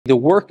the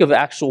work of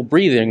actual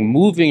breathing,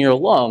 moving your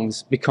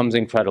lungs, becomes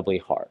incredibly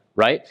hard,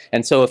 right?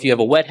 And so if you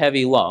have a wet,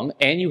 heavy lung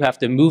and you have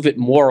to move it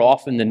more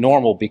often than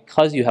normal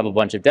because you have a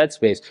bunch of dead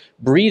space,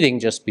 breathing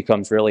just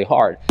becomes really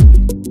hard.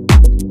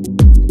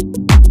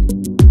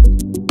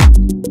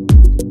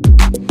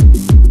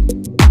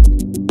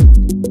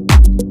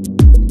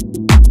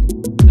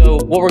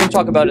 What we're going to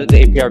talk about is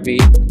the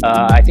Aprv.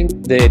 I think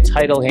the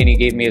title Haney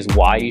gave me is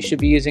why you should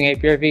be using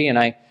Aprv, and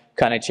I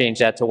kind of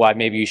changed that to why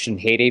maybe you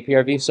shouldn't hate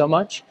Aprv so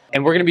much.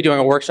 And we're going to be doing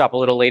a workshop a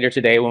little later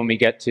today when we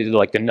get to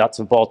like the nuts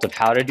and bolts of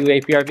how to do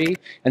Aprv.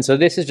 And so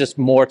this is just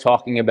more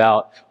talking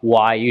about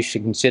why you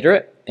should consider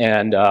it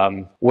and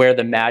where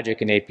the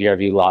magic in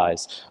Aprv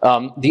lies.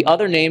 The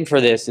other name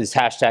for this is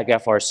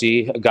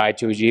 #FRC, a guide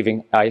to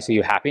achieving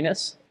ICU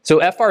happiness. So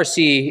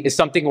FRC is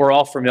something we're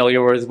all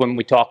familiar with when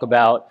we talk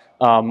about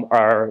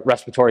our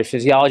respiratory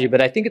physiology,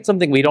 but I think it's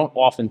something we don't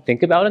often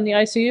think about in the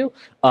ICU.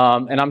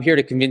 And I'm here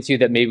to convince you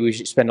that maybe we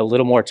should spend a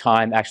little more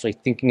time actually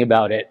thinking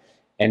about it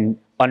and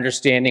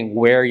understanding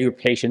where your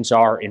patients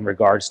are in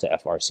regards to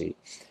FRC.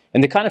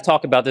 And to kind of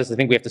talk about this, I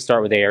think we have to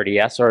start with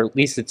ARDS, or at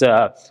least it's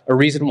a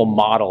reasonable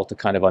model to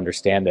kind of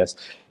understand this.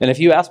 And if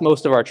you ask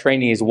most of our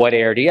trainees what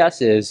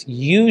ARDS is,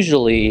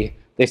 usually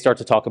they start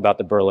to talk about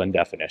the Berlin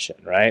definition,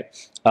 right?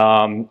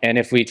 And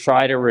if we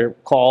try to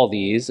recall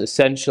these,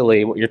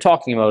 essentially what you're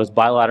talking about is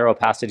bilateral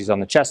opacities on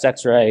the chest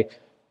x-ray,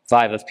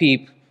 5 of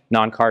PEEP,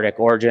 non-cardiac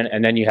origin,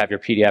 and then you have your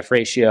PDF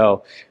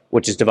ratio,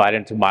 which is divided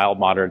into mild,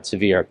 moderate,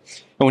 severe.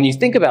 And when you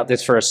think about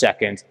this for a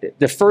second,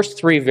 the first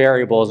 3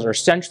 variables are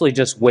essentially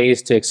just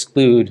ways to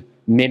exclude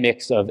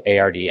mimics of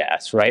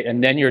ARDS, right?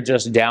 And then you're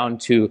just down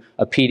to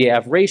a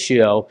PDF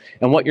ratio,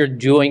 and what you're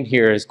doing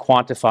here is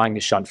quantifying the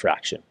shunt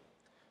fraction.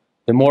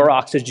 The more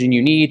oxygen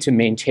you need to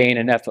maintain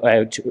an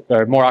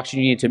more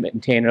oxygen you need to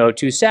maintain an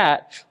O2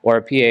 sat or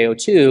a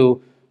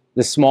PaO2,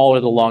 the smaller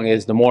the lung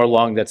is, the more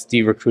lung that's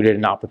de-recruited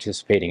and not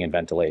participating in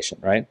ventilation,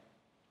 right?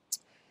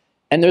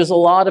 And there's a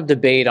lot of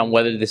debate on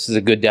whether this is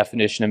a good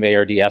definition of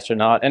ARDS or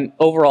not. And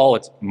overall,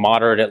 it's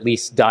moderate, at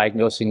least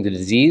diagnosing the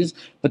disease,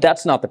 but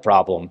that's not the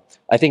problem.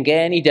 I think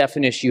any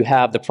definition you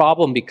have, the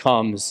problem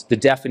becomes, the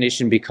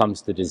definition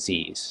becomes the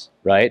disease,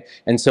 right?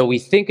 And so we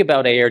think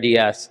about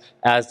ARDS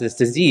as this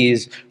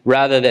disease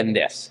rather than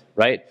this,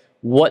 right?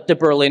 What the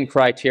Berlin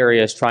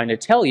criteria is trying to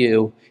tell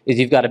you is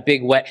you've got a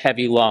big, wet,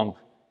 heavy lung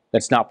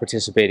that's not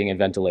participating in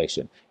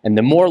ventilation. And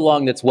the more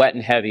lung that's wet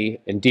and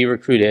heavy and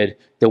de-recruited,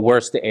 the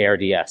worse the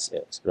ARDS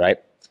is, right?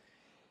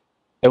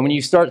 And when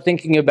you start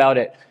thinking about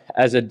it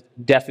as a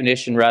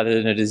definition rather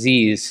than a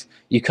disease,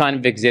 you kind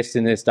of exist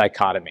in this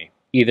dichotomy.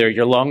 Either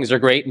your lungs are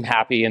great and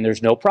happy and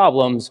there's no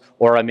problems,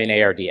 or I'm in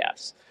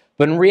ARDS.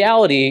 But in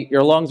reality,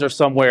 your lungs are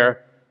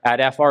somewhere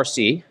at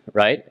FRC,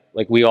 right?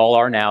 Like we all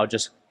are now,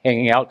 just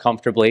hanging out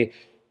comfortably.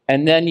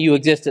 And then you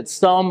exist at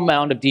some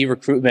amount of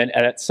de-recruitment,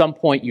 and at some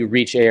point you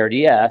reach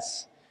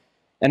ARDS.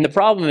 And the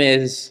problem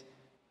is,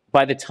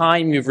 by the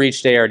time you've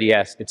reached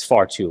ARDS, it's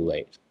far too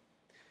late.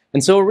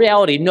 And so in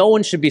reality, no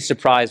one should be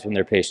surprised when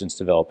their patients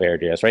develop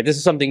ARDS, right? This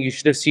is something you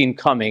should have seen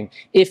coming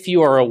if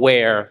you are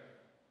aware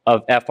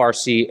of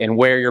FRC and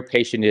where your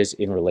patient is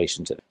in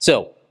relation to it.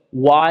 So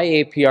why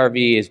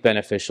Aprv is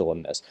beneficial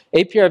in this?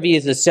 Aprv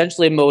is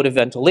essentially a mode of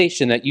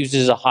ventilation that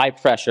uses a high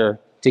pressure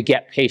to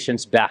get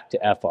patients back to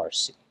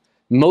FRC.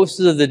 Most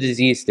of the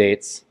disease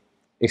states,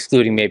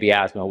 excluding maybe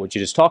asthma, which you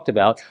just talked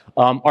about,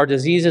 are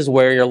diseases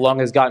where your lung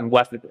has gotten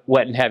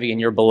wet and heavy and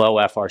you're below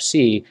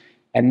FRC,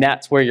 and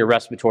that's where your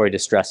respiratory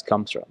distress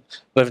comes from.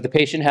 But if the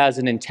patient has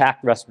an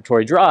intact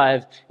respiratory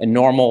drive and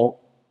normal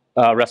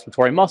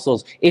respiratory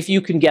muscles, if you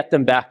can get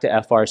them back to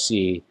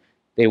FRC,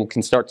 they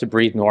can start to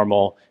breathe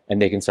normal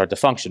and they can start to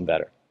function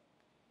better.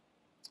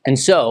 And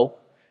so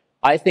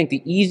I think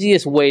the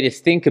easiest way to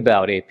think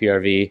about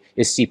Aprv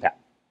is CPAP.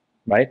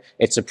 Right?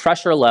 It's a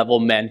pressure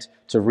level meant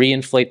to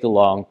reinflate the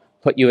lung,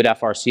 put you at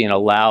FRC, and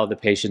allow the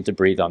patient to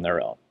breathe on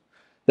their own.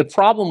 The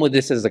problem with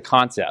this is a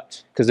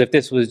concept, because if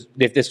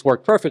this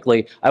worked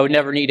perfectly, I would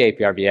never need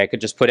Aprv. I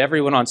could just put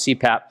everyone on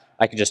CPAP.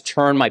 I could just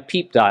turn my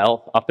PEEP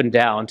dial up and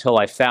down until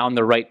I found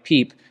the right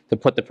PEEP to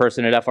put the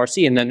person at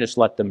FRC, and then just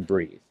let them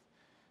breathe.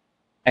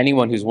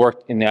 Anyone who's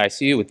worked in the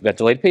ICU with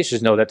ventilated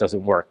patients know that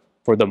doesn't work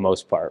for the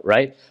most part,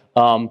 right?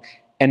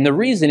 And the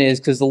reason is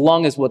because the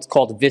lung is what's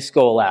called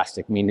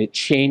viscoelastic, meaning it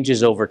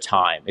changes over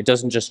time. It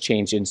doesn't just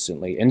change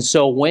instantly. And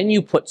so when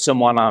you put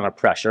someone on a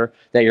pressure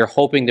that you're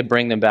hoping to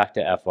bring them back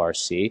to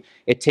FRC,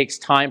 it takes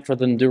time for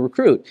them to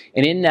recruit.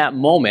 And in that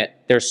moment,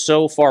 they're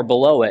so far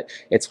below it,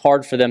 it's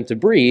hard for them to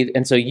breathe,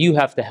 and so you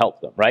have to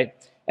help them, right?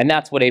 And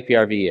that's what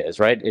Aprv is,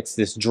 right? It's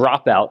this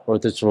dropout or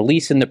this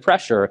release in the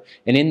pressure,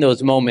 and in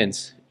those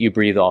moments, you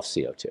breathe off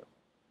CO2.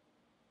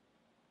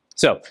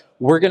 So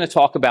we're going to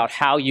talk about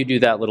how you do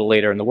that a little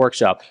later in the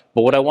workshop.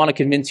 But what I want to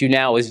convince you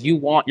now is you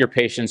want your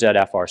patients at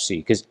FRC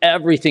because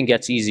everything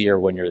gets easier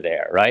when you're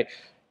there, right?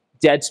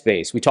 dead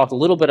space. We talked a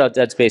little bit about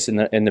dead space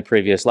in the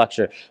previous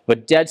lecture,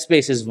 but dead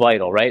space is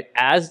vital, right?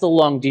 As the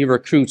lung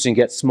de-recruits and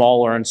gets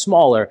smaller and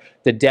smaller,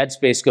 the dead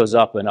space goes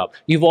up and up.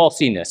 You've all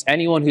seen this.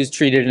 Anyone who's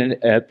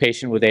treated a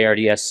patient with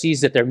ARDS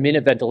sees that their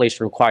minute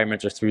ventilation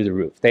requirements are through the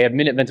roof. They have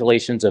minute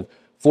ventilations of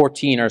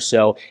 14 or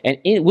so, and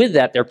with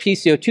that, their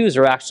PCO2s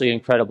are actually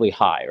incredibly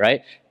high,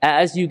 right?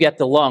 As you get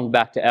the lung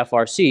back to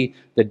FRC,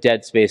 the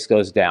dead space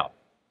goes down.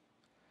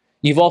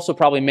 You've also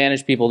probably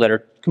managed people that are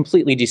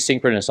completely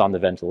desynchronous on the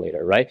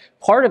ventilator, right?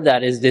 Part of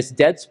that is this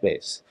dead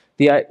space.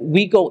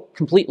 We go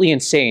completely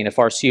insane if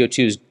our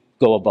CO2s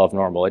go above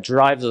normal. It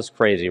drives us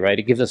crazy, right?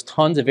 It gives us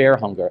tons of air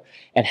hunger.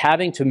 And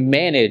having to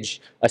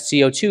manage a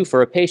CO2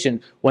 for a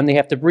patient when they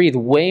have to breathe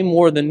way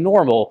more than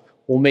normal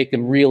will make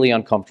them really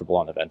uncomfortable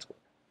on the ventilator.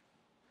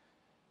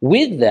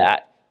 With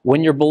that,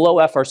 when you're below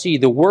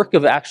FRC, the work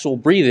of actual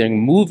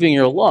breathing, moving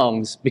your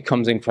lungs,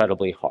 becomes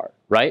incredibly hard,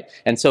 right?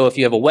 And so if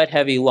you have a wet,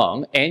 heavy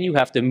lung and you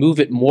have to move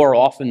it more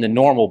often than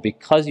normal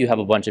because you have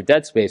a bunch of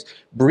dead space,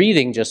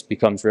 breathing just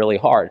becomes really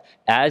hard.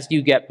 As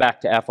you get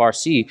back to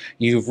FRC,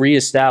 you've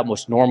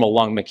reestablished normal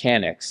lung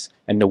mechanics,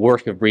 and the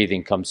work of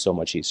breathing comes so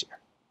much easier.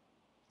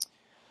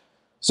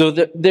 So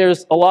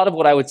there's a lot of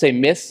what I would say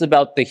myths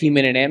about the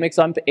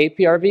hemodynamics on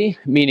APRV,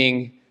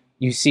 meaning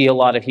you see a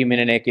lot of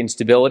hemodynamic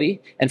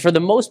instability. And for the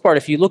most part,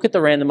 if you look at the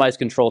randomized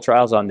control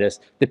trials on this,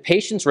 the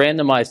patients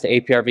randomized to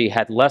APRV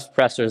had less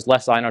pressors,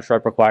 less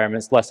inotrope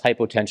requirements, less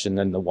hypotension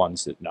than the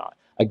ones that not.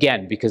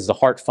 Again, because the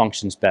heart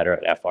functions better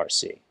at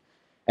FRC.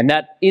 And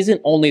that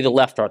isn't only the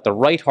left heart, the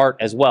right heart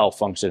as well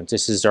functions.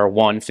 This is our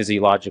one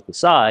physiological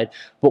side.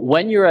 But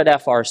when you're at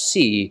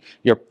FRC,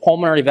 your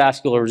pulmonary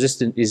vascular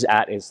resistance is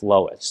at its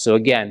lowest. So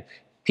again,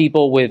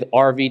 people with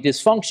RV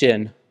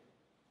dysfunction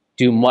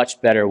do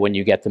much better when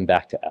you get them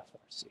back to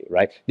FRC,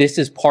 right? This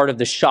is part of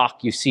the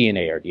shock you see in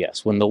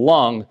ARDS. When the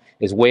lung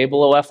is way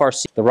below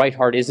FRC, the right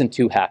heart isn't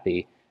too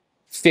happy.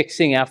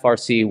 Fixing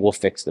FRC will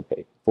fix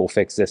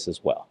this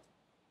as well.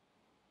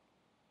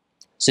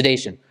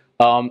 Sedation.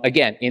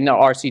 Again, in the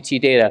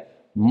RCT data,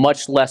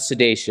 much less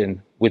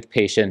sedation with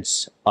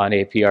patients on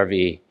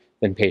APRV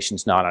than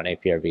patients not on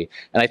APRV.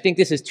 And I think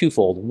this is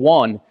twofold.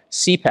 One,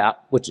 CPAP,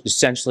 which is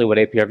essentially what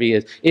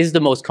APRV is the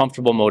most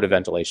comfortable mode of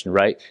ventilation,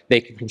 right?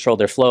 They can control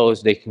their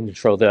flows, they can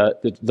control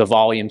the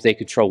volumes, they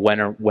control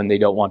when they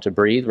don't want to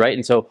breathe, right?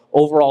 And so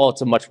overall,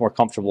 it's a much more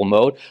comfortable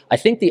mode. I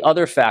think the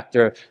other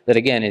factor that,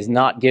 again, is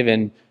not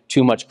given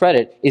too much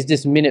credit is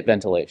this minute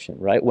ventilation,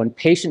 right? When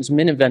patients'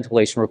 minute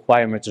ventilation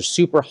requirements are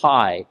super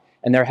high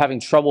and they're having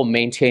trouble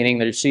maintaining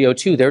their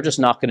CO2, they're just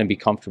not going to be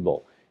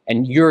comfortable.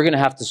 And you're going to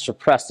have to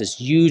suppress this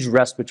huge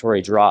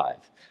respiratory drive.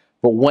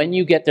 But when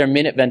you get their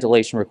minute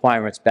ventilation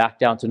requirements back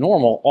down to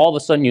normal, all of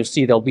a sudden you'll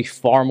see they'll be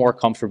far more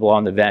comfortable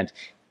on the vent,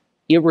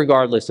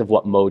 irregardless of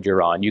what mode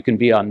you're on. You can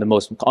be on the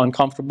most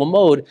uncomfortable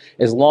mode.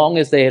 As long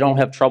as they don't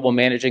have trouble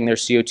managing their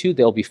CO2,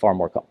 they'll be far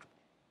more comfortable.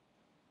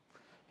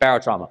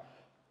 Barotrauma.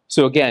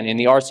 So again, in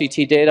the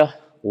RCT data,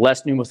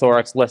 less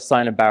pneumothorax, less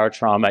sign of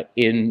barotrauma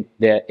in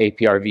the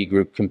APRV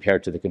group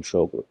compared to the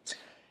control group.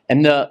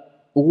 And the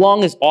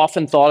lung is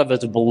often thought of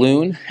as a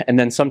balloon, and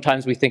then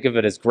sometimes we think of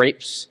it as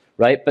grapes,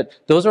 right? But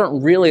those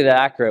aren't really that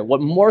accurate.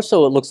 What more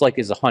so it looks like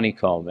is a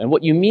honeycomb. And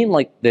what you mean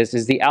like this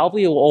is the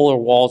alveolar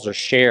walls are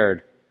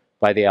shared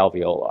by the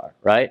alveolar,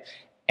 right?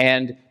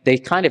 And they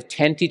kind of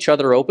tent each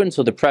other open,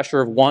 so the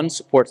pressure of one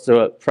supports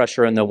the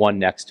pressure in the one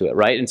next to it,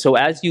 right? And so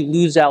as you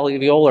lose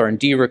alveolar and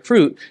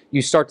de-recruit,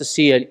 you start to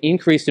see an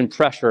increase in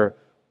pressure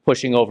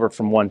pushing over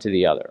from one to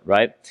the other,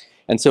 right?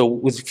 And so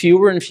with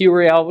fewer and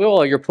fewer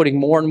alveoli, you're putting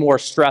more and more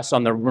stress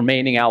on the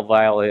remaining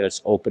alveoli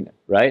that's open,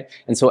 right?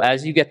 And so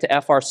as you get to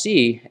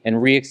FRC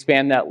and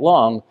re-expand that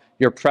lung,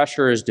 your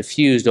pressure is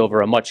diffused over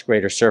a much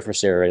greater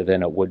surface area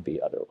than it would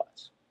be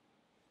otherwise.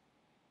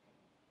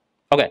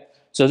 Okay,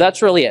 so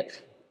that's really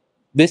it.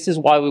 This is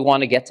why we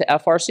want to get to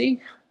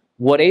FRC.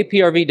 What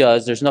APRV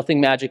does, there's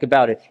nothing magic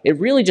about it. It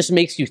really just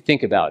makes you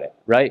think about it,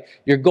 right?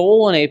 Your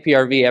goal in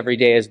APRV every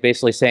day is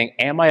basically saying,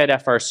 am I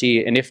at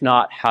FRC? And if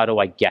not, how do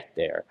I get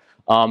there?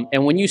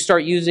 And when you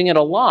start using it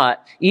a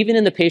lot, even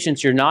in the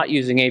patients you're not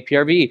using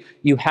APRV,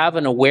 you have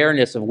an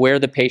awareness of where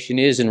the patient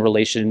is in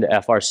relation to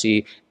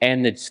FRC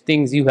and the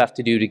things you have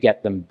to do to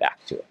get them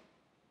back to it.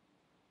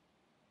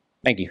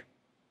 Thank you.